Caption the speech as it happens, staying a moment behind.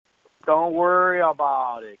Don't worry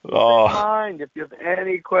about it. Keep Oh. in mind, if you have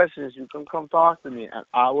any questions, you can come talk to me, and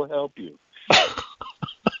I will help you.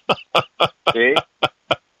 See?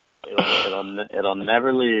 It'll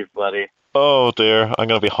never leave, buddy. Oh dear, I'm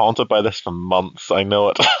going to be haunted by this for months. I know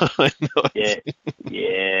it. I know it.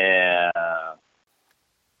 Yeah.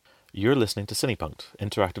 You're listening to Cinepunkt,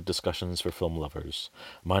 interactive discussions for film lovers.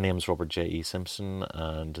 My name's Robert J. E. Simpson,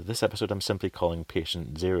 and this episode I'm simply calling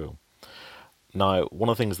Patient Zero. Now, one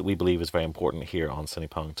of the things that we believe is very important here on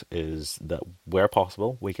Cinepunkt is that where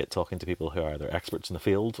possible, we get talking to people who are either experts in the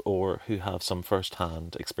field or who have some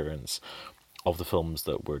first-hand experience of the films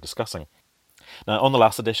that we're discussing. Now, on the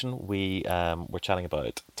last edition, we were chatting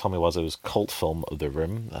about Tommy Wiseau's cult film The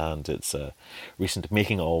Room and its recent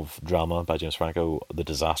making-of drama by James Franco, The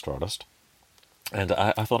Disaster Artist. And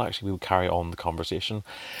I thought actually we would carry on the conversation.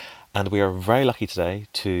 And we are very lucky today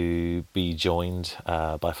to be joined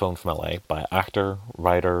by phone from LA by actor,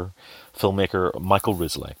 writer, filmmaker Michael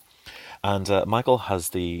Ruiseley. And Michael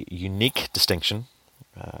has the unique distinction,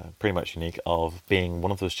 pretty much unique, of being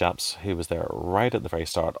one of those chaps who was there right at the very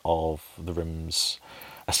start of The Room's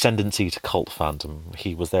ascendancy to cult fandom.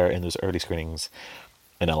 He was there in those early screenings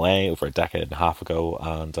in LA over a decade and a half ago,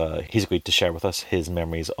 and he's agreed to share with us his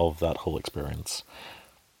memories of that whole experience.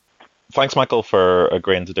 Thanks, Michael, for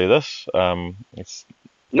agreeing to do this. It's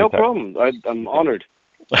no problem. I'm honored.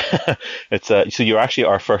 It's so you're actually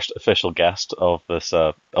our first official guest of this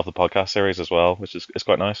of the podcast series as well, which is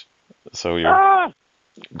quite nice. So you're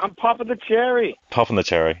I'm popping the cherry. Popping the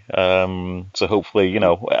cherry. So hopefully,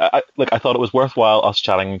 I thought it was worthwhile us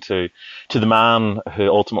chatting to the man who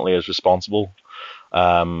ultimately is responsible,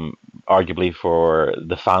 arguably, for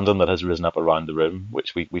the fandom that has risen up around The Room,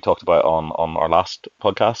 which we talked about on our last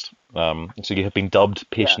podcast. So you have been dubbed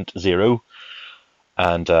Patient Zero,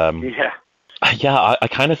 and I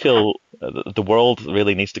kind of feel the world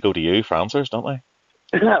really needs to go to you for answers, don't they?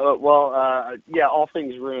 Well, all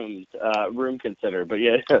things room considered, but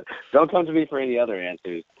don't come to me for any other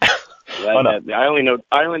answers. I only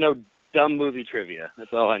know dumb movie trivia.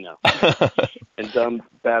 That's all I know, and dumb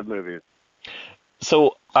bad movies.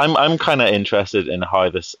 So I'm kind of interested in how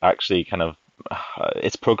this actually kind of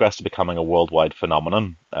it's progressed to becoming a worldwide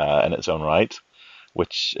phenomenon in its own right,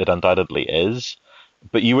 which it undoubtedly is.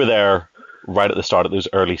 But you were there right at the start of those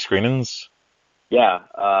early screenings. Yeah,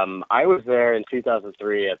 I was there in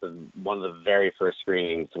 2003 at one of the very first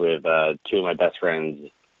screenings with two of my best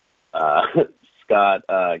friends, Scott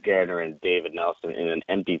Gardner and David Nelson, in an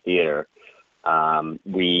empty theater. I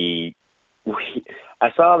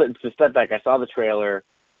saw to step back, I saw the trailer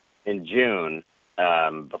in June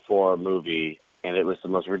before a movie, and it was the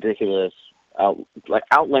most ridiculous,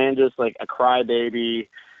 outlandish, like a crybaby,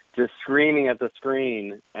 just screaming at the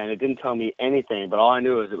screen, and it didn't tell me anything, but all I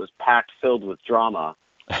knew is it was packed filled with drama.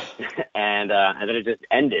 and then it just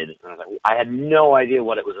ended. And I was like, I had no idea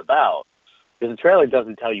what it was about, because the trailer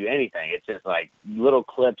doesn't tell you anything. It's just like little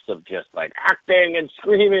clips of just like acting and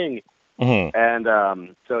screaming. Mm-hmm.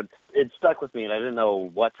 And so it stuck with me, and I didn't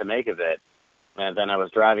know what to make of it. And then I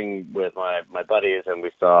was driving with my buddies, and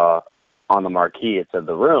we saw on the marquee, it said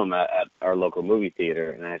The Room at our local movie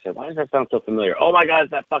theater. And I said, why does that sound so familiar? Oh my God,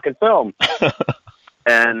 it's that fucking film.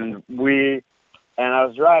 and I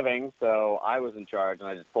was driving, so I was in charge, and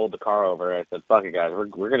I just pulled the car over. I said, fuck it, guys, we're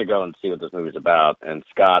going to go and see what this movie's about. And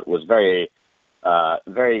Scott was very,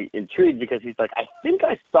 very intrigued, because he's like, I think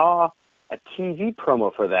I saw a TV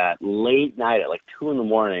promo for that late night at like 2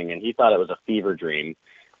 a.m, and he thought it was a fever dream.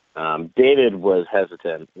 David was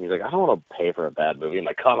hesitant. He's like, I don't want to pay for a bad movie. I'm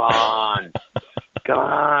like, come on. Come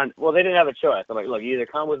on. Well, they didn't have a choice. I'm like, look, you either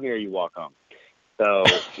come with me or you walk home. So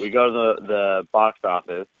we go to the box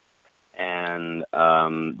office, and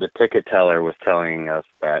the ticket teller was telling us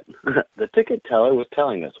that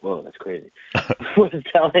whoa, that's crazy, was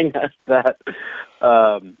telling us that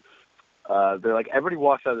they're like, everybody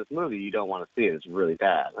walks out of this movie, you don't want to see it, it's really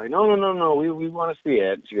bad. I'm like, no, we want to see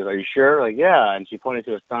it. She goes, are you sure? Like, yeah. And she pointed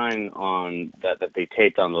to a sign on that they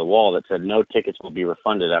taped on the wall that said, no tickets will be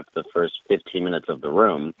refunded after the first 15 minutes of The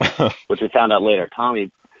Room, which we found out later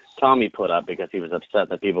Tommy put up because he was upset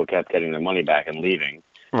that people kept getting their money back and leaving.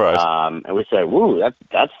 Right. And we said, woo,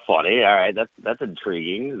 that's funny. All right, that's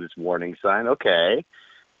intriguing, this warning sign. Okay.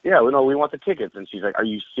 Yeah, we want the tickets. And she's like, are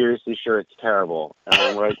you seriously sure it's terrible?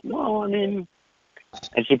 And we're like, well, I mean,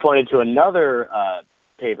 and she pointed to another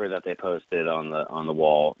paper that they posted on the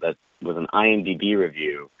wall that was an IMDb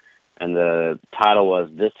review, and the title was,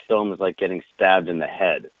 "This film is like getting stabbed in the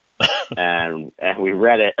head." and we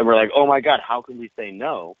read it, and we're like, oh my God, how can we say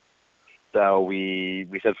no? So we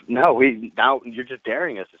said, no, now you're just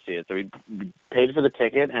daring us to see it. So we paid for the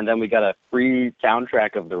ticket, and then we got a free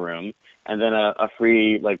soundtrack of The Room, and then a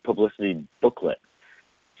free like publicity booklet.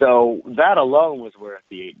 So that alone was worth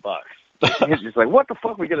the $8. It's just like, what the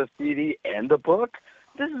fuck? We get a CD and a book?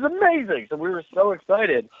 This is amazing. So we were so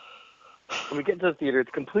excited. When we get to the theater,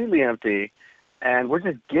 it's completely empty, and we're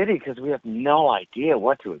just giddy because we have no idea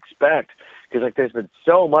what to expect. Because like there's been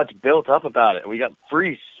so much built up about it. We got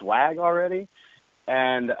free swag already,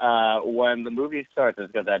 and when the movie starts,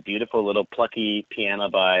 it's got that beautiful little plucky piano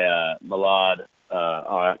by Milad.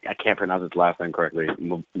 I can't pronounce his last name correctly.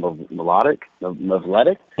 Melodic?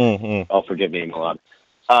 Mm-hmm. Oh, forgive me, Milad.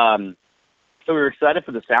 So we were excited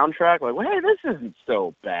for the soundtrack. Like, well, hey, this isn't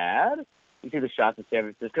so bad. You see the shots of San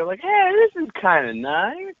Francisco. Like, hey, this is kind of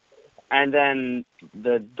nice. And then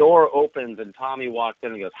the door opens and Tommy walks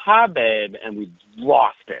in and goes, "Hi, babe," and we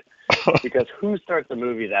lost it. Because who starts a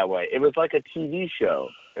movie that way? It was like a TV show.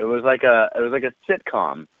 It was like a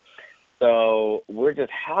sitcom. So we're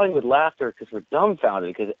just howling with laughter because we're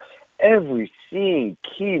dumbfounded because every scene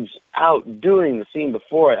keeps outdoing the scene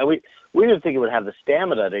before it. And we didn't think it would have the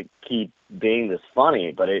stamina to keep being this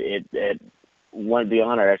funny, but it went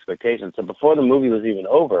beyond our expectations. So before the movie was even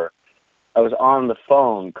over, I was on the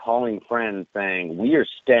phone calling friends saying, "We are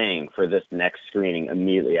staying for this next screening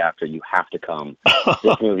immediately after. You have to come.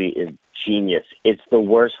 This movie is genius. It's the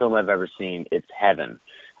worst film I've ever seen. It's heaven."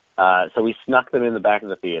 So we snuck them in the back of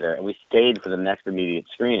the theater, and we stayed for the next immediate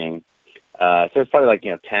screening. So there's probably like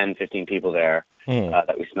 10, 15 people there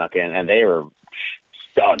that we snuck in, and they were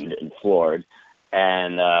stunned and floored.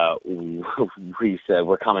 And we said,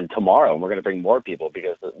 "We're coming tomorrow, and we're going to bring more people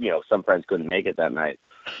because some friends couldn't make it that night."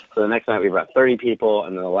 So the next night we brought 30 people,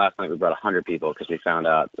 and then the last night we brought 100 people because we found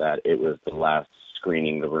out that it was the last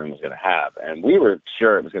screening The Room was going to have. And we were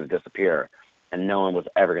sure it was going to disappear, and no one was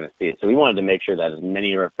ever going to see it. So we wanted to make sure that as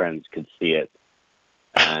many of our friends could see it.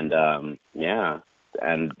 And,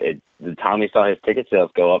 and Tommy saw his ticket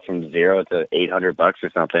sales go up from $0 to $800 or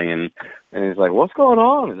something, and he's like, "What's going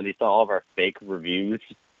on?" And then he saw all of our fake reviews.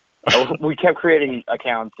 We kept creating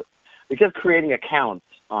accounts.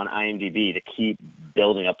 On IMDb to keep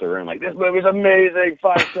building up The Room. Like, "This movie's amazing,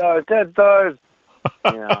 5 stars, 10 stars."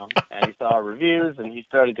 And he saw our reviews, and he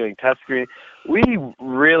started doing test screening. We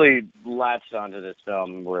really latched onto this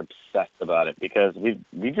film, and we're obsessed about it because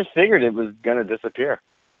we just figured it was going to disappear.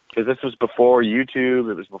 Because this was before YouTube,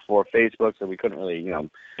 it was before Facebook, so we couldn't really,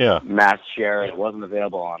 mass share it. It wasn't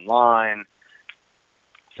available online.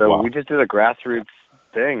 So we just did a grassroots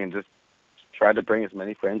thing and just tried to bring as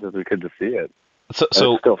many friends as we could to see it. So it's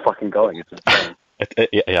still fucking going. It's insane.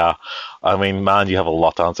 Yeah, I mean, man, you have a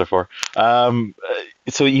lot to answer for.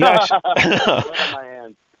 So you actually, on my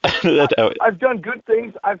hands. I've done good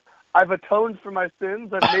things. I've atoned for my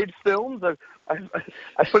sins. I've made films. I've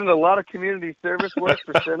put in a lot of community service work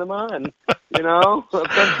for cinema, and I've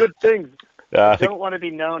done good things. I don't want to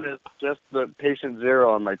be known as just the patient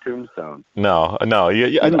zero on my tombstone. No.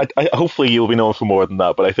 I hopefully you'll be known for more than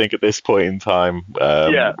that. But I think at this point in time,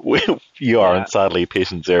 you are, and sadly,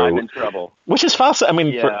 patient zero. I'm in trouble. Which is fascinating. I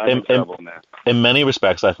mean, I'm in trouble, man. In many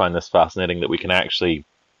respects, I find this fascinating that we can actually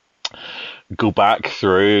go back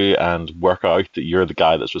through and work out that you're the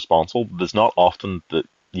guy that's responsible. There's not often that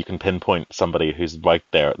you can pinpoint somebody who's right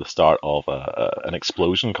there at the start of an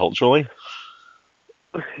explosion culturally.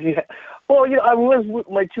 Yeah. Well, I was with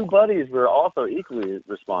my two buddies were also equally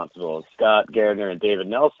responsible. Scott Gardner and David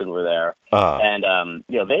Nelson were there, and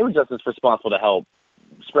they were just as responsible to help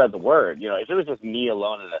spread the word. If it was just me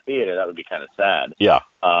alone in the theater, that would be kind of sad. Yeah.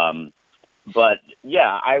 But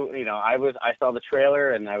yeah, I saw the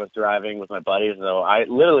trailer and I was driving with my buddies, so I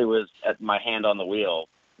literally was at my hand on the wheel.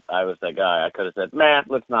 I was that guy. I could have said, "Man,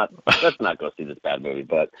 let's not go see this bad movie."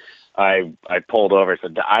 But I pulled over and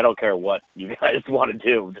said, "I don't care what you guys want to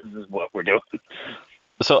do. This is what we're doing."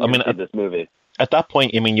 So I mean, this movie. At that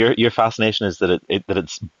point, I mean, your fascination is that that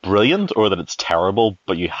it's brilliant or that it's terrible,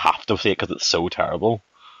 but you have to see it because it's so terrible.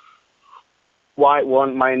 Well,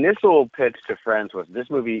 my initial pitch to friends was, "This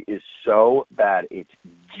movie is so bad, it's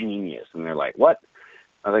genius," and they're like, "What?"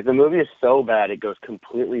 I was like, "The movie is so bad, it goes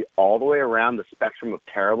completely all the way around the spectrum of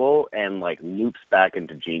terrible and like loops back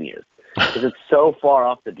into genius because it's so far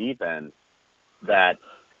off the deep end that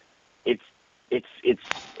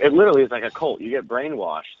it literally is like a cult. You get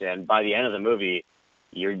brainwashed, and by the end of the movie,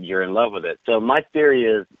 you're in love with it." So my theory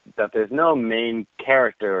is that there's no main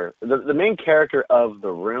character. The main character of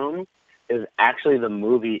The Room is actually the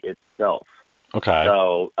movie itself. Okay.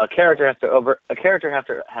 So a character has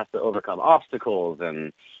to overcome obstacles,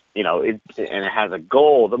 and it has a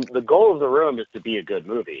goal. The goal of The Room is to be a good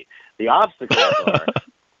movie. The obstacles are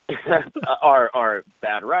are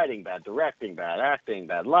bad writing, bad directing, bad acting,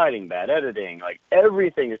 bad lighting, bad editing. Like,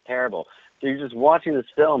 everything is terrible. So you're just watching this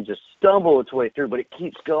film just stumble its way through, but it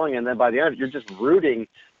keeps going, and then by the end, you're just rooting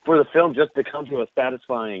for the film just to come to a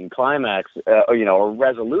satisfying climax, or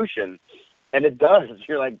resolution, and it does.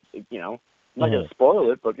 You're like, I'm not going to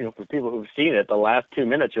spoil it, but for people who've seen it, the last 2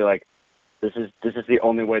 minutes, you're like, this is the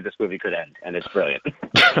only way this movie could end, and it's brilliant.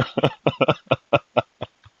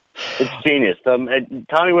 It's genius.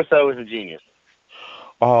 Tommy Wiseau is a genius.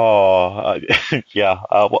 Oh, yeah.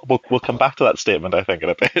 We'll come back to that statement, I think, in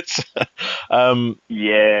a bit.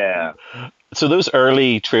 Yeah. So those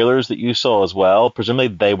early trailers that you saw as well, presumably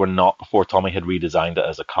they were not before Tommy had redesigned it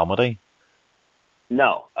as a comedy?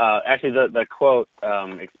 No. Actually, the quote,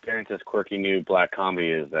 "Experience this quirky new black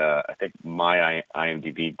comedy" is, I think, my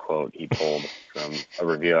IMDb quote he pulled from a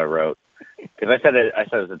review I wrote. Because I said it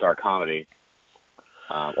was a dark comedy.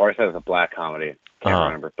 Or I said it was a black comedy. Can't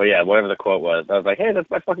remember. But yeah, whatever the quote was, I was like, hey, that's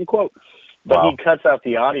my fucking quote. But He cuts out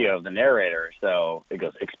the audio of the narrator, so it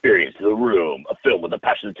goes, "Experience The Room, a film with the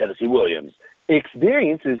passion of Tennessee Williams.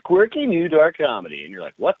 Experience is quirky new dark comedy." And you're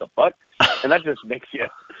like, what the fuck? And that just makes you...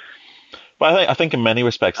 Well, I think in many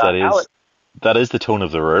respects that is the tone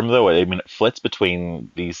of The Room, though. I mean, it flits between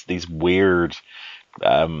these weird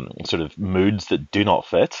sort of moods that do not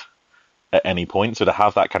fit at any point. So to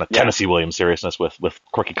have that kind of Tennessee Williams seriousness with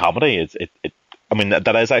quirky comedy, I mean,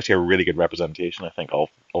 that is actually a really good representation, I think, of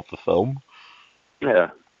the film. Yeah,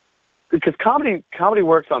 because comedy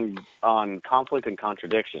works on conflict and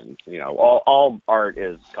contradiction. All art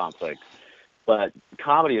is conflict, but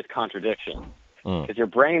comedy is contradiction. Because your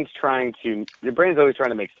brain's always trying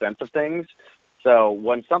to make sense of things. So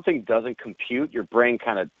when something doesn't compute, your brain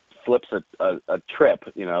kind of flips a trip,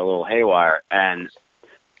 a little haywire, and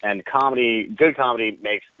good comedy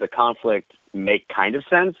makes the conflict make kind of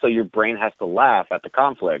sense. So your brain has to laugh at the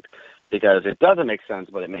conflict because it doesn't make sense,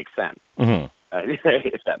 but it makes sense. Mm-hmm.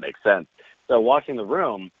 If that makes sense. So watching The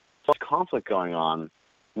Room, there's conflict going on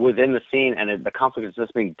within the scene, and the conflict is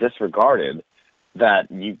just being disregarded that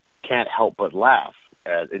you can't help but laugh.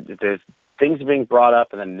 There's things being brought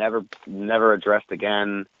up and then never addressed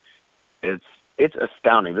again. It's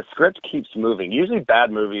astounding. The script keeps moving. Usually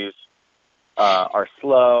bad movies are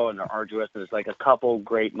slow and they're arduous, and there's like a couple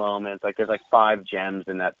great moments. Like there's like 5 gems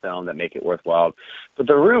in that film that make it worthwhile. But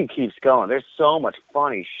The Room keeps going. There's so much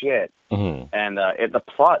funny shit, and the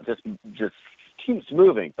plot just keeps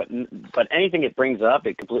moving. But anything it brings up,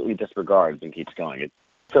 it completely disregards and keeps going.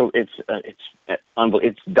 It's unbelievable.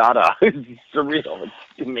 It's Dada. It's surreal.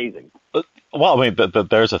 It's amazing. Well, I mean, but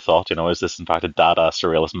there's a thought. Is this in fact a Dada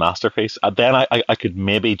surrealist masterpiece? Then I could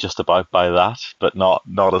maybe just about buy that, but not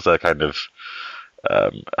as a kind of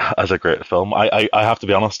as a great film. I have to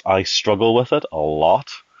be honest. I struggle with it a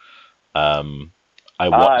lot. As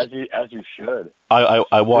you should.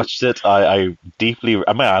 I watched it. I deeply.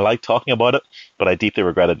 I mean, I like talking about it, but I deeply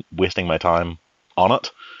regretted wasting my time on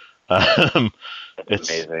it. It's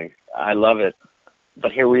amazing. I love it.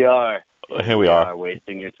 But here we are. Here we are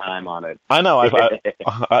wasting your time on it. I know.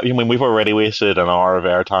 I mean, we've already wasted an hour of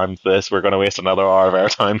airtime to this. We're going to waste another hour of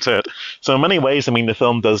airtime to it. So in many ways, I mean, the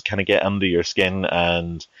film does kind of get under your skin,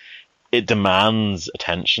 and it demands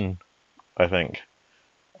attention, I think.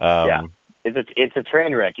 Yeah. It's a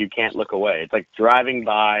train wreck. You can't look away. It's like driving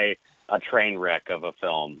by a train wreck of a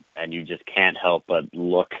film, and you just can't help but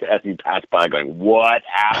look as you pass by going, what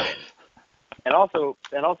happened? And also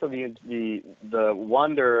the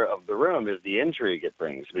wonder of The Room is the intrigue it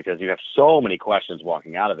brings, because you have so many questions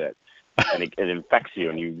walking out of it, and it infects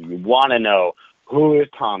you, and you want to know, who is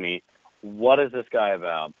Tommy? What is this guy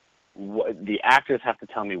about? The actors have to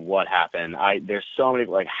tell me what happened. There's so many,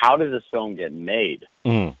 like, how does this film get made?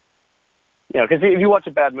 Mm. Because if you watch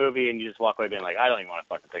a bad movie and you just walk away being like, I don't even want to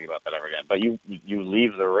fucking think about that ever again. But you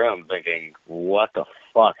leave the room thinking, what the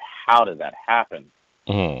fuck? How did that happen?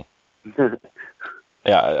 Mm.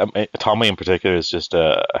 Yeah, Tommy in particular is just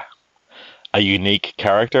a unique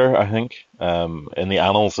character, I think. In the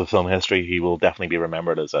annals of film history, he will definitely be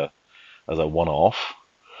remembered as a one-off.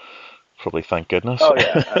 Probably, thank goodness. Oh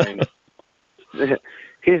yeah, I mean,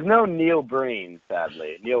 he's no Neil Breen,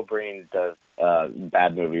 sadly. Neil Breen does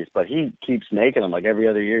bad movies, but he keeps making them. Like every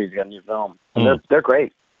other year, he's got a new film, and they're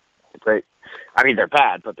great. They're great. I mean, they're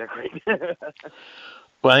bad, but they're great.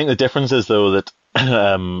 Well, I think the difference is though that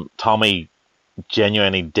Tommy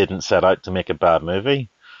genuinely didn't set out to make a bad movie.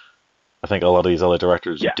 I think a lot of these other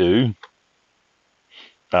directors do.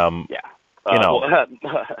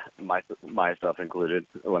 Myself included.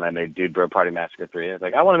 When I made Dude Bro Party Massacre 3, I was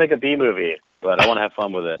like, I want to make a B movie, but I want to have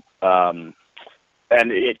fun with it. And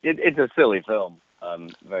it's a silly film. I'm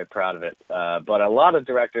very proud of it. But a lot of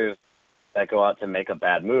directors that go out to make a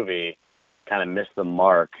bad movie kind of miss the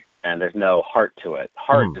mark, and there's no heart to it.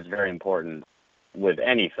 Heart is very important with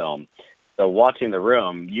any film. So watching The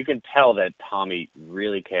Room, you can tell that Tommy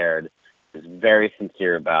really cared, is very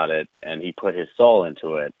sincere about it, and he put his soul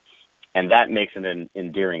into it. And that makes it an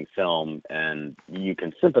endearing film, and you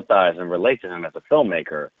can sympathize and relate to him as a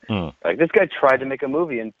filmmaker. Like, this guy tried to make a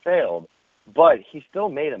movie and failed, but he still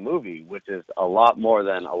made a movie, which is a lot more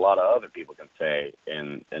than a lot of other people can say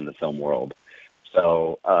in the film world.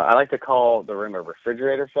 So I like to call The Room a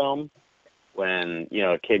refrigerator film. When, you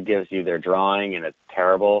know, a kid gives you their drawing and it's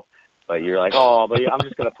terrible, but you're like, oh, but I'm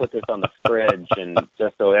just going to put this on the fridge and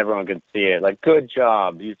just so everyone can see it. Like, good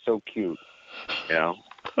job. You're so cute. You know?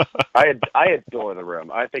 I adore The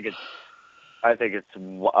Room. I think it's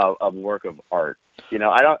a work of art. You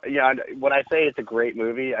know, when I say it's a great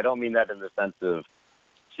movie, I don't mean that in the sense of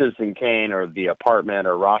Citizen Kane or The Apartment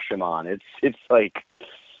or Rashomon. It's like,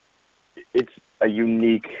 it's a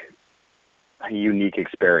unique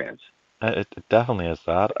experience. It definitely is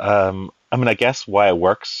that. I mean, I guess why it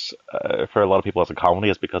works for a lot of people as a comedy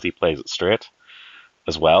is because he plays it straight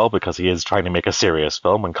as well, because he is trying to make a serious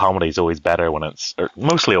film, and comedy is always better when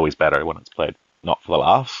mostly always better when it's played not for the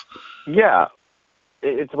laugh. Yeah.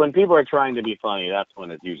 It's when people are trying to be funny, that's when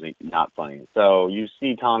it's usually not funny. So you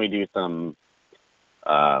see Tommy do some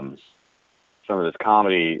of his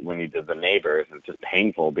comedy when he did The Neighbors. It's just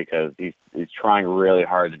painful because he's trying really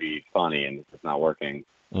hard to be funny and it's not working.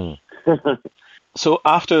 So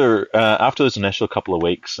after those initial couple of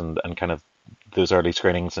weeks and kind of those early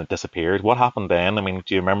screenings and it disappeared, what happened then? I mean,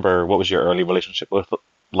 do you remember what was your early relationship with it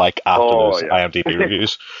like after those IMDb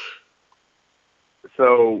reviews?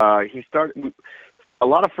 So he started. A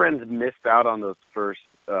lot of friends missed out on those first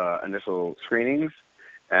initial screenings,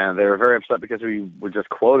 and they were very upset because we would just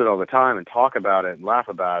quote it all the time and talk about it and laugh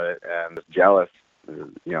about it, and was jealous.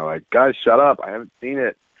 You know, like, guys, shut up! I haven't seen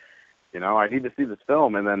it. You know, I need to see this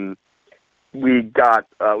film. And then we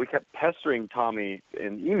kept pestering Tommy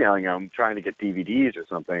and emailing him, trying to get DVDs or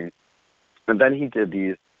something. And then he did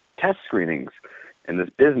these test screenings in this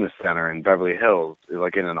business center in Beverly Hills,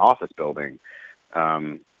 like in an office building.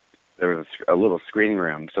 There was a little screening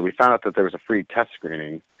room. So we found out that there was a free test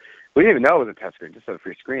screening. We didn't even know it was a test screening, just a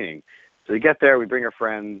free screening. So we get there, we bring our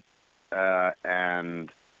friends,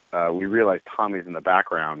 and we realize Tommy's in the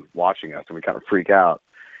background watching us, and we kind of freak out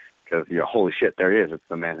because, you know, holy shit, there he is. It's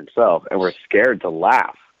the man himself. And we're scared to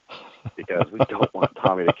laugh because we don't want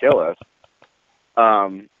Tommy to kill us.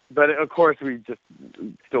 But, of course, we just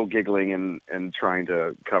still giggling and trying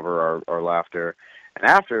to cover our laughter. And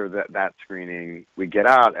after that screening, we get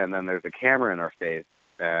out, and then there's a camera in our face,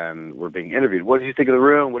 and we're being interviewed. What did you think of The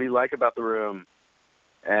Room? What do you like about The Room?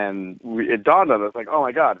 And it dawned on us, like, oh,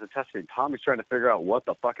 my God, it's a test screen. Tommy's trying to figure out what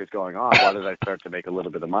the fuck is going on. Why did I start to make a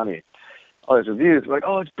little bit of money? All these reviews were like,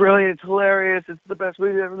 oh, it's brilliant, it's hilarious, it's the best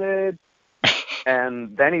movie ever made.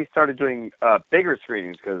 And then he started doing bigger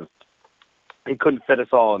screenings because he couldn't fit us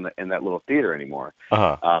all in that little theater anymore.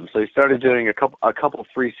 So he started doing a couple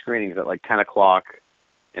free screenings at like 10 o'clock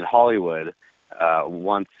in Hollywood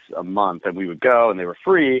once a month, and we would go, and they were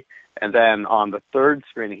free. And then on the third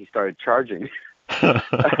screening, he started charging.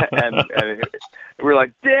 and we were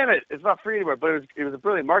like, damn it, it's not free anymore. But it was a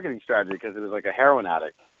brilliant marketing strategy because it was like a heroin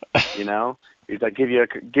addict, you know? He's like, give you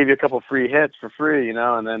a couple free hits for free, you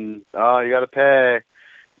know, and then, oh, you got to pay.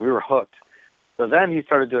 We were hooked. So then he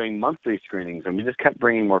started doing monthly screenings, and we just kept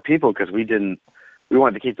bringing more people because we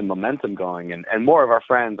wanted to keep the momentum going. And more of our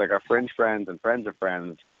friends, like our fringe friends and friends of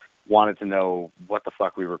friends, wanted to know what the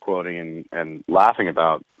fuck we were quoting and laughing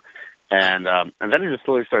about. And then it just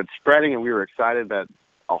slowly started spreading, and we were excited that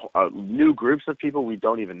new groups of people we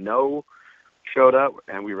don't even know showed up,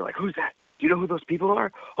 and we were like, who's that? Do you know who those people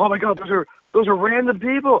are? Oh, my God, those are random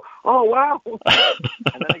people. Oh, wow.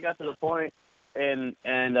 And then it got to the point in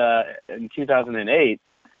 2008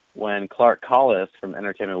 when Clark Collis from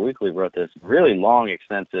Entertainment Weekly wrote this really long,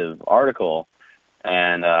 extensive article,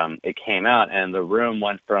 and it came out, and The Room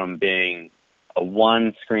went from being a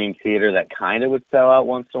one-screen theater that kind of would sell out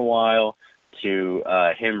once in a while to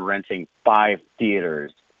him renting 5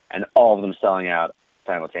 theaters and all of them selling out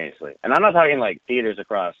simultaneously. And I'm not talking like theaters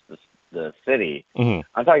across the city. Mm-hmm.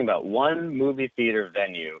 I'm talking about one movie theater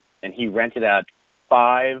venue, and he rented out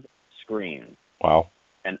 5 screens. Wow.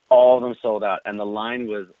 And all of them sold out, and the line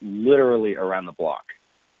was literally around the block.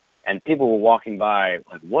 And people were walking by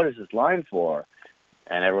like, what is this line for?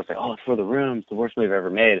 And everyone's like, oh, it's for The Room. It's the worst movie I've ever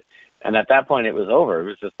made. And at that point, it was over. It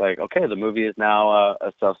was just like, okay, the movie is now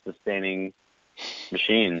a self-sustaining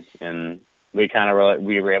machine. And we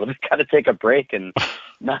were able to kind of take a break and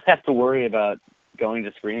not have to worry about going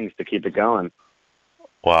to screenings to keep it going.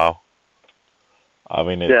 Wow. I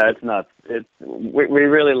mean, it's nuts. We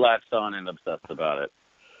really latched on and obsessed about it.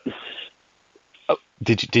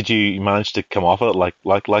 Did you manage to come off it like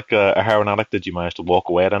a heroin addict? Did you manage to walk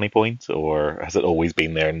away at any point, or has it always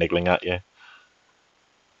been there niggling at you?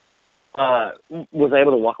 Was I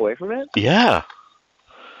able to walk away from it? Yeah.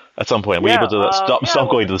 At some point, were you able to stop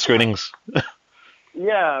going to the screenings?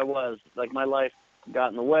 Yeah, I was. Like, my life got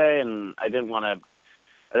in the way, and I didn't want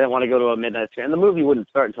to go to a midnight screen. And the movie wouldn't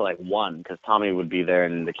start until like 1, because Tommy would be there,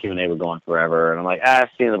 and the Q&A would go on forever. And I'm like, I've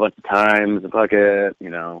seen it a bunch of times, fuck it, you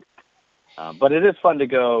know. But it is fun to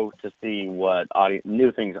go to see what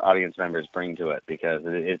new things audience members bring to it, because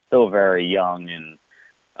it's still very young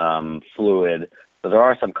and fluid. So there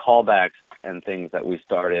are some callbacks and things that we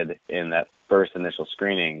started in that first initial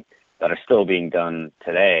screening that are still being done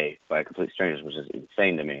today by complete strangers, which is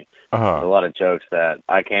insane to me. Uh-huh. A lot of jokes that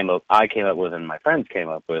I came up with and my friends came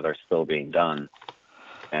up with are still being done.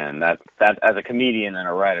 And that as a comedian and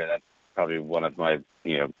a writer, that's probably one of my,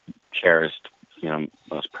 cherished,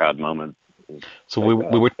 most proud moments. So we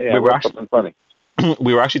were actually funny.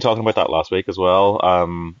 We were actually talking about that last week as well.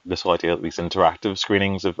 This whole idea of these interactive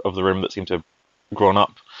screenings of The Room that seem to have grown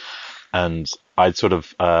up, and I'd sort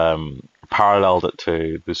of paralleled it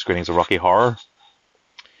to the screenings of Rocky Horror.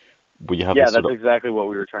 Where you have that's exactly what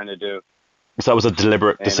we were trying to do. So that was a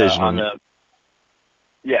deliberate decision.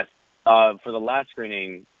 Yes, for the last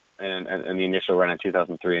screening and the initial run in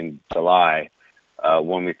 2003 in July,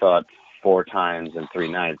 when we thought 4 times in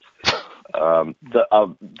 3 nights.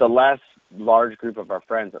 The last large group of our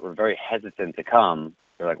friends that were very hesitant to come,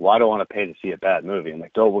 they're like, well, I don't want to pay to see a bad movie. I'm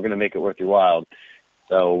like, no, we're going to make it worth your while.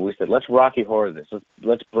 So we said, let's Rocky Horror this.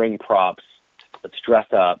 Let's bring props. Let's dress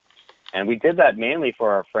up. And we did that mainly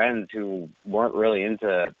for our friends who weren't really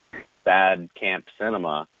into bad camp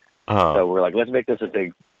cinema. Uh-huh. So we're like, let's make this a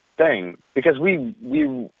big thing. Because we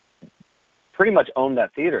pretty much owned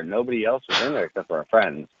that theater. Nobody else was in there except for our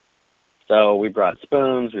friends. So we brought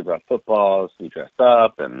spoons, we brought footballs, we dressed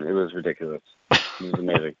up, and it was ridiculous. It was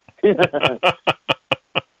amazing.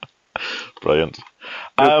 Brilliant. It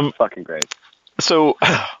was fucking great. So,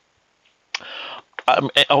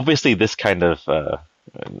 obviously, this kind of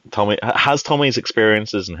Tommy's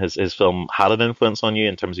experiences and his film had an influence on you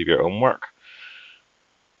in terms of your own work?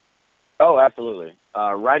 Oh, absolutely.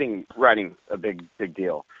 Writing a big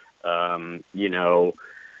deal.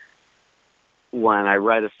 When I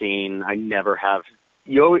write a scene, I never have.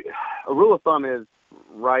 A rule of thumb is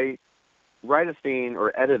write a scene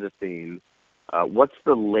or edit a scene. What's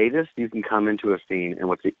the latest you can come into a scene, and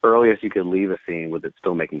what's the earliest you could leave a scene with it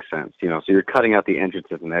still making sense? So you're cutting out the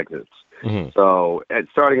entrances and exits. Mm-hmm. So at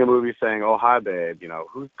starting a movie saying, "Oh hi, babe,"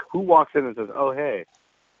 who walks in and says, "Oh hey,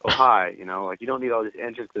 oh hi," you don't need all these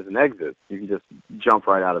entrances and exits. You can just jump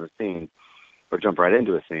right out of a scene, or jump right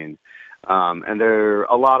into a scene. And there are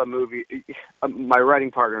a lot of movies. My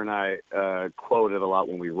writing partner and I quote it a lot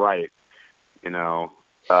when we write. Kind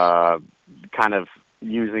of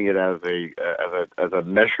using it as a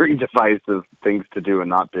measuring device of things to do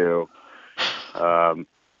and not do.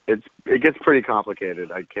 It gets pretty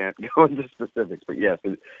complicated. I can't go into specifics, but yes,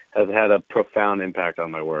 it has had a profound impact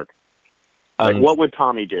on my work. Like, what would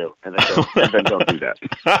Tommy do? And then don't do that.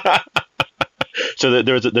 So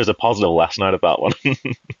there's a positive lesson out of that one.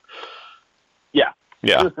 Yeah.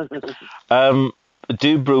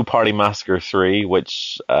 Do Brew Party Massacre 3,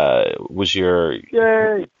 which was your...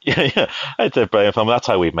 Yay! Yeah, it's a brilliant film. That's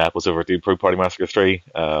how we met, was over Do Brew Party Massacre 3,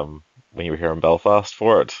 when you were here in Belfast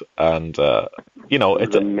for it. And,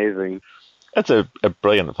 it's amazing. It's a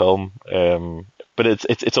brilliant film. But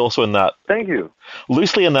it's also in that... Thank you.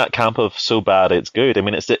 Loosely in that camp of so bad it's good. I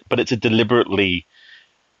mean, it's a deliberately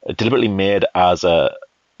made as a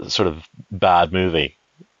sort of bad movie.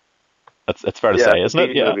 It's fair to say, isn't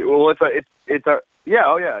it? Yeah. Movie. Well, it's our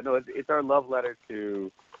it's our love letter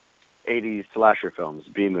to 80s slasher films,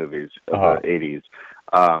 B movies of the 80s.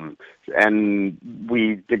 And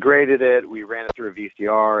we degraded it. We ran it through a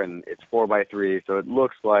VCR, and it's 4x3, so it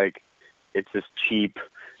looks like it's this cheap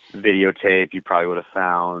videotape you probably would have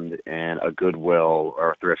found in a Goodwill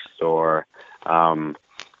or a thrift store. But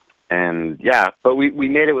we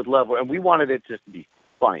made it with love, and we wanted it just to be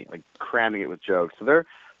funny, like cramming it with jokes. So there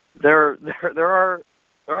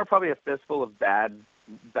are probably a fistful of bad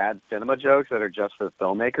cinema jokes that are just for the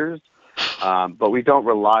filmmakers, but we don't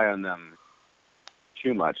rely on them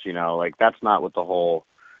too much. Like, that's not what the whole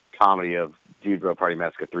comedy of Dude Bro Party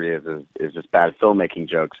Massacre 3 is just bad filmmaking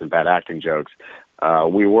jokes and bad acting jokes.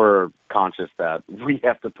 We were conscious that we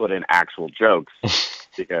have to put in actual jokes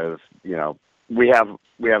because we have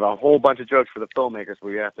a whole bunch of jokes for the filmmakers, but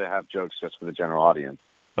we have to have jokes just for the general audience.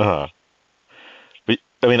 Uh-huh. But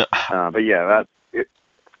I mean, but yeah, that.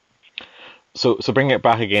 So bringing it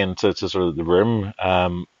back again to sort of the room,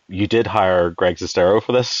 you did hire Greg Sestero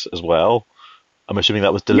for this as well. I'm assuming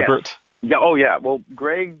that was deliberate. Yeah. Oh yeah. Well,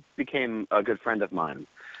 Greg became a good friend of mine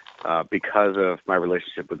because of my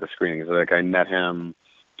relationship with the screenings. Like I met him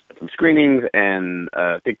at some screenings, and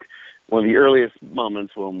I think one of the earliest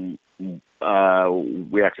moments when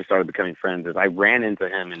we actually started becoming friends is I ran into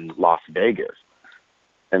him in Las Vegas.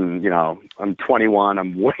 And, I'm 21,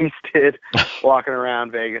 I'm wasted, walking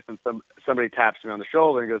around Vegas, and somebody taps me on the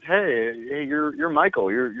shoulder and goes, hey, you're Michael,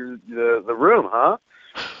 you're the room, huh?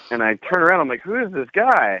 And I turn around, I'm like, who is this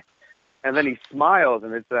guy? And then he smiles,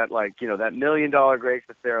 and it's that, that $1 million Greg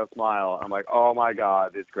Sestero smile. I'm like, oh my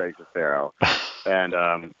God, it's Greg Sestero. And,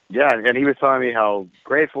 and he was telling me how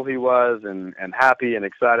grateful he was and happy and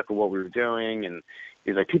excited for what we were doing. And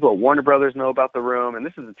he's like, people at Warner Brothers know about the room. And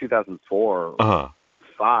this is in 2004. Uh-huh.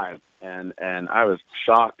 And I was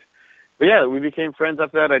shocked. But yeah, we became friends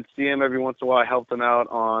after that. I'd see him every once in a while. I helped him out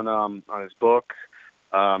on his book.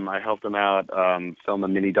 I helped him out film a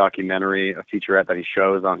mini documentary, a featurette that he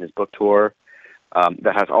shows on his book tour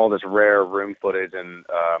that has all this rare room footage and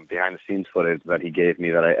behind the scenes footage that he gave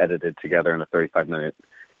me that I edited together in a 35-minute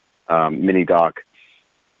mini doc.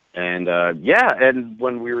 And and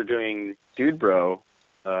when we were doing Dude Bro,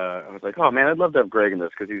 I was like, oh man, I'd love to have Greg in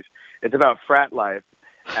this because it's about frat life.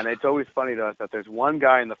 And it's always funny to us that there's one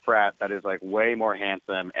guy in the frat that is like way more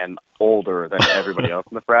handsome and older than everybody else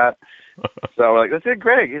in the frat. So we're like, let's get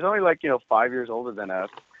Greg. He's only 5 years older than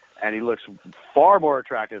us, and he looks far more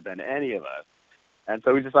attractive than any of us. And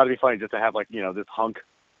so we just thought it'd be funny just to have this hunk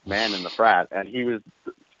man in the frat. And he was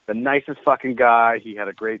the nicest fucking guy. He had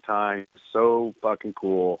a great time. So fucking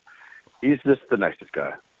cool. He's just the nicest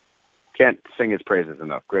guy. Can't sing his praises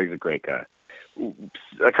enough. Greg's a great guy.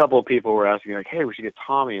 A couple of people were asking, hey, we should get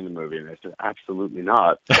Tommy in the movie. And I said, absolutely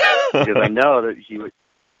not. Because I know that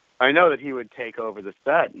he would take over the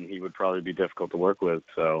set and he would probably be difficult to work with.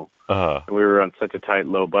 So we were on such a tight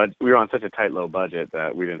low budget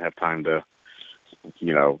that we didn't have time to,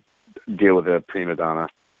 deal with a prima donna.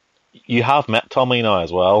 You have met Tommy now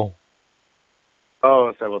as well?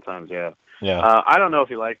 Oh, several times, yeah. Yeah. I don't know if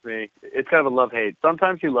he likes me. It's kind of a love-hate.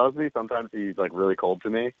 Sometimes he loves me. Sometimes he's really cold to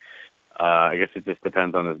me. I guess it just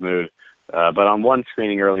depends on his mood. But on one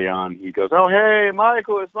screening early on, he goes, oh, hey,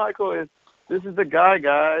 Michael, it's Michael. This is the guy,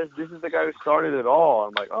 guys. This is the guy who started it all.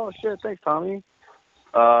 I'm like, oh, shit, thanks, Tommy.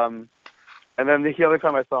 And then the other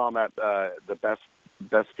time I saw him at the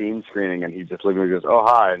Best Fiend screening, and he just looked at me and goes, oh,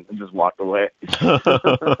 hi, and just walked away.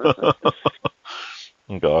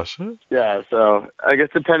 Gosh. Yeah, so I guess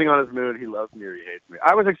depending on his mood, he loves me or he hates me.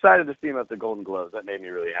 I was excited to see him at the Golden Globes. That made me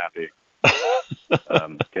really happy.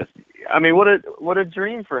 Because what a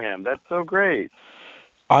dream for him. That's so great.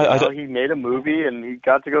 He made a movie and he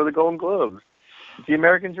got to go to the Golden Globes. It's the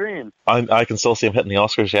American dream. I can still see him hitting the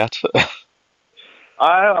Oscars yet.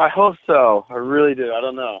 I hope so. I really do. I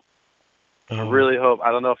don't know. I really hope.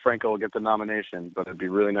 I don't know if Franco will get the nomination, but it'd be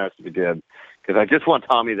really nice if he did. Because I just want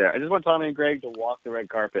Tommy there. I just want Tommy and Greg to walk the red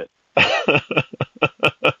carpet.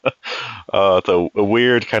 It's a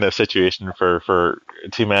weird kind of situation for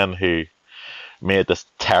two men who made this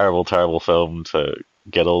terrible, terrible film to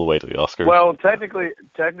get all the way to the Oscars. Well, technically,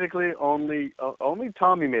 only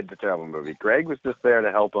Tommy made the terrible movie. Greg was just there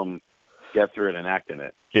to help him get through it and act in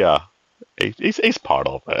it. Yeah, he's part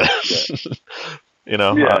of it.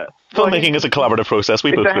 Yeah. Filmmaking is a collaborative process.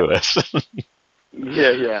 We go through it.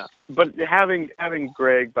 Yeah. But having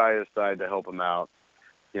Greg by his side to help him out,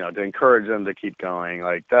 to encourage him to keep going,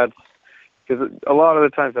 that's because a lot of the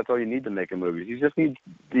times that's all you need to make a movie. You just need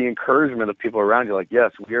the encouragement of people around you.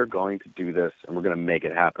 Yes, we are going to do this, and we're going to make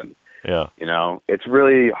it happen. Yeah. It's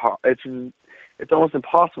really hard. It's almost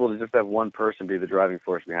impossible to just have one person be the driving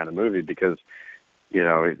force behind a movie because,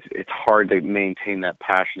 it's hard to maintain that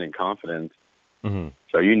passion and confidence. Mm-hmm.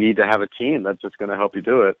 So you need to have a team that's just going to help you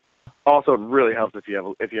do it. Also, it really helps if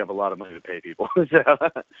you have a lot of money to pay people.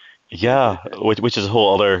 Yeah, which is a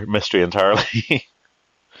whole other mystery entirely.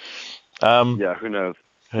 Yeah, who knows?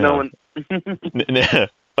 Yeah. No one.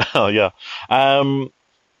 Well, yeah.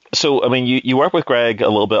 So, you work with Greg a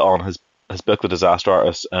little bit on his book, The Disaster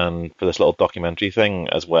Artist, and for this little documentary thing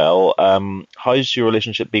as well. How's your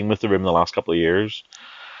relationship been with the room the last couple of years?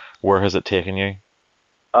 Where has it taken you?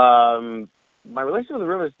 My relationship with the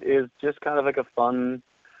room is just kind of like a fun,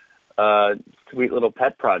 sweet little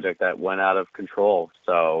pet project that went out of control.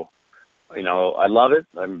 So, I love it.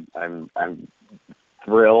 I'm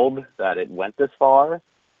thrilled that it went this far.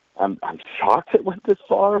 I'm shocked it went this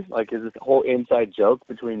far. Like, is this whole inside joke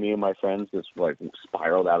between me and my friends just like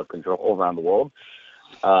spiraled out of control all around the world?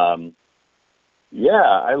 Yeah,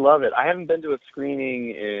 I love it. I haven't been to a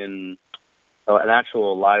screening in an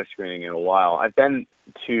actual live screening in a while. I've been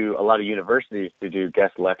to a lot of universities to do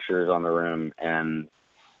guest lectures on The Room and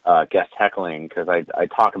guest heckling because I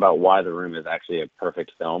talk about why The Room is actually a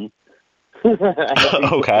perfect film.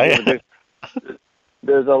 Okay.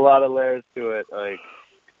 There's a lot of layers to it. Like,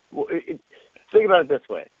 think about it this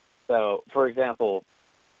way. So, for example,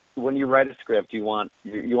 when you write a script, you want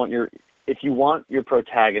your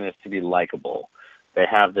protagonist to be likable, they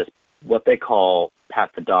have this what they call pat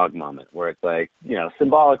the dog moment, where it's like,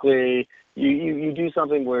 symbolically, you do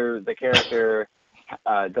something where the character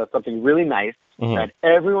does something really nice that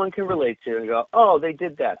everyone can relate to and go, oh, they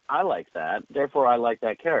did that. I like that. Therefore, I like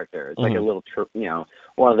that character. It's like a little,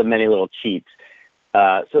 one of the many little cheats.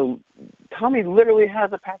 So Tommy literally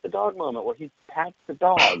has a pat the dog moment where he pats the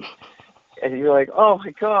dog, and you're like, oh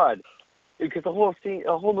my god, because the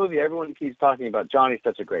whole movie, everyone keeps talking about Johnny's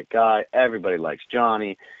such a great guy. Everybody likes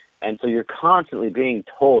Johnny, and so you're constantly being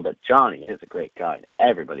told that Johnny is a great guy.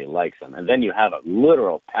 Everybody likes him, and then you have a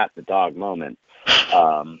literal pat the dog moment.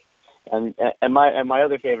 And my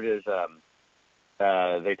other favorite is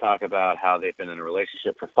they talk about how they've been in a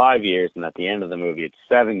relationship for 5 years, and at the end of the movie, it's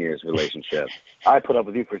 7 years relationship. I put up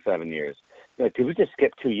with you for 7 years. You're like, did we just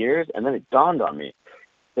skip 2 years? And then it dawned on me.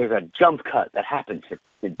 There's a jump cut that happens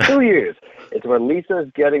in 2 years. It's where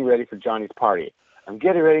Lisa's getting ready for Johnny's party. I'm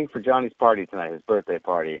getting ready for Johnny's party tonight, his birthday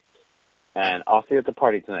party. And I'll see you at the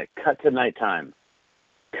party tonight. Cut to nighttime.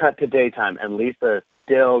 Cut to daytime. And Lisa is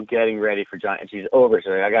still getting ready for Johnny. And she's over. She's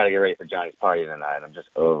like, I got to get ready for Johnny's party tonight. I'm just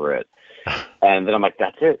over it. And then I'm like,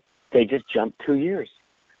 that's it. They just jumped 2 years.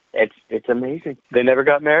 It's amazing. They never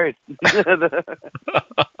got married.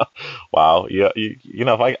 Wow. Yeah.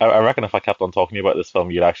 If I reckon if I kept on talking to you about this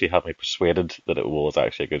film, you'd actually have me persuaded that it was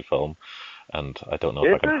actually a good film. And I don't know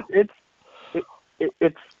if I can.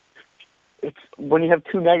 It's when you have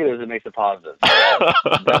two negatives, it makes it positive.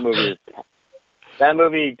 That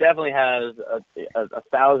movie definitely has a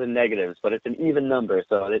 1,000 negatives, but it's an even number,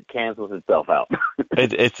 so it cancels itself out.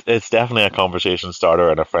 It's definitely a conversation starter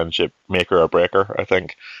and a friendship maker or breaker, I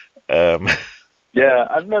think. Yeah,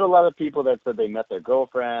 I've met a lot of people that said they met their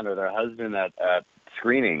girlfriend or their husband at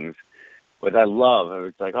screenings, which I love.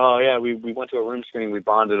 It's like, oh yeah, we went to a Room screening, we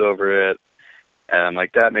bonded over it, and I'm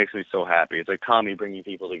like, that makes me so happy. It's like Tommy bringing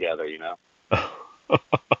people together,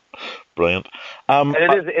 Brilliant. And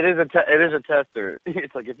it is a tester.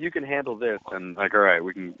 It's like, if you can handle this, then like, all right,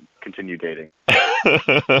 we can continue dating.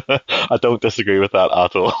 I don't disagree with that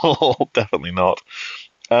at all. Definitely not.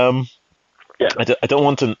 Yeah. I don't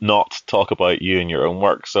want to not talk about you and your own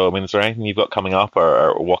work. So, I mean, is there anything you've got coming up,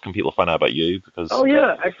 or what can people find out about you? Because oh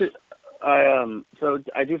yeah, actually, so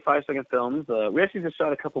I do 5-second films. We actually just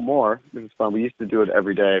shot a couple more. This is fun. We used to do it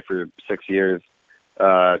every day for 6 years,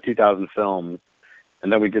 2,000 films.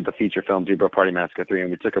 And then we did the feature film, Dubrow Party Massacre 3, and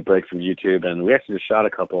we took a break from YouTube, and we actually just shot a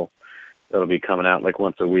couple that'll be coming out like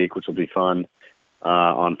once a week, which will be fun,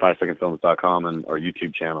 on 5secondfilms.com and our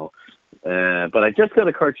YouTube channel. But I just got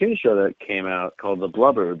a cartoon show that came out called The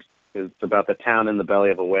Blubberbs. It's about the town in the belly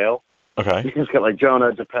of a whale. Okay. It's got like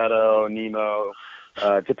Jonah, Geppetto, Nemo.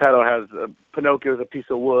 Geppetto has Pinocchio's a piece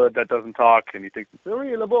of wood that doesn't talk, and he thinks it's a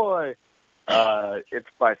real boy. It's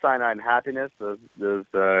by Cyanide and Happiness, those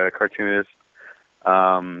cartoonists.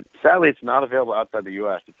 Sadly, it's not available outside the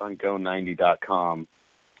U.S. It's on go90.com.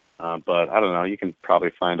 But I don't know. You can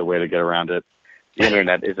probably find a way to get around it. The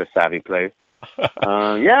internet is a savvy place.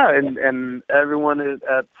 Yeah, and everyone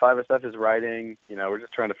at 5SF is writing. We're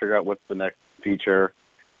just trying to figure out what's the next feature.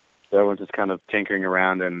 So everyone's just kind of tinkering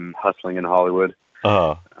around and hustling in Hollywood.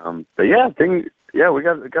 But yeah, we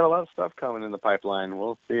got a lot of stuff coming in the pipeline.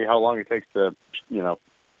 We'll see how long it takes to,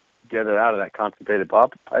 get it out of that constipated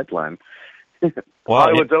pipeline. Well,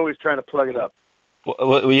 Hollywood's always trying to plug it up.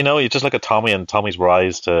 Well, you just look at Tommy and Tommy's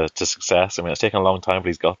rise to success. I mean, it's taken a long time, but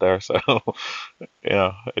he's got there. So,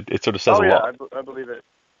 it sort of says a lot. I believe it.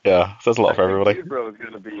 Yeah, it says a lot for everybody.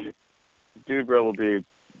 Dubrow will be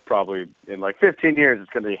probably in like 15 years.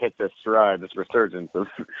 It's going to hit this stride, this resurgence of,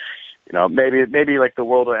 maybe like the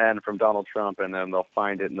world will end from Donald Trump, and then they'll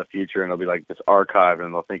find it in the future, and it'll be like this archive,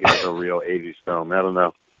 and they'll think it's a real 80s film. I don't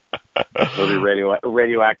know. It'll be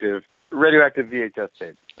radioactive VHS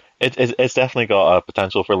tape. It's definitely got a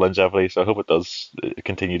potential for longevity, so I hope it does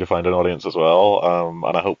continue to find an audience as well.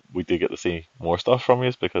 And I hope we do get to see more stuff from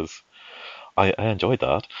you, because I enjoyed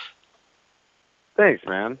that. Thanks,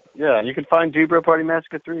 man. Yeah, you can find Dubrow Party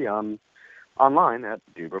Massacre 3 online at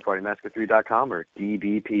DubrowPartyMassacre3.com or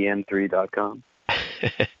dbpm3.com.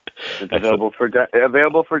 It's available for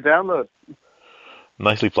download.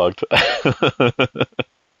 Nicely plugged.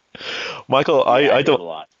 Michael, I do it don't. a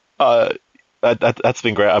lot. That's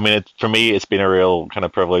been great. I mean, for me, it's been a real kind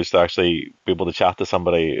of privilege to actually be able to chat to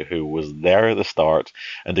somebody who was there at the start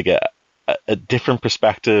and to get a different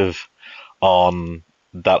perspective on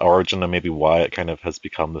that origin and maybe why it kind of has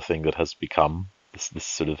become the thing that has become this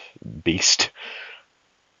sort of beast.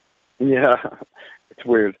 Yeah, it's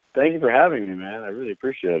weird. Thank you for having me, man. I really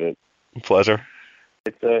appreciate it. Pleasure.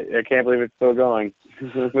 It's I can't believe it's still going.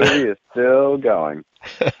 This movie is still going.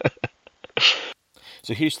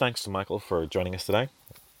 So huge thanks to Michael for joining us today.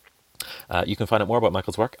 You can find out more about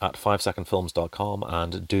Michael's work at 5secondfilms.com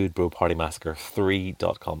and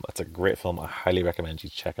dudebropartymassacre3.com. That's a great film. I highly recommend you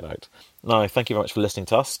check it out. Now, thank you very much for listening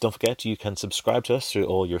to us. Don't forget, you can subscribe to us through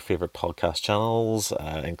all your favourite podcast channels,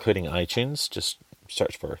 including iTunes. Just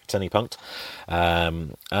search for Cinepunkt.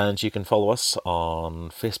 And you can follow us on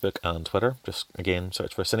Facebook and Twitter. Just, again,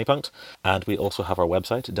 search for Cinepunkt. And we also have our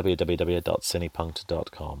website,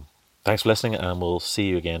 www.cinepunkt.com. Thanks for listening, and we'll see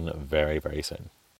you again very, very soon.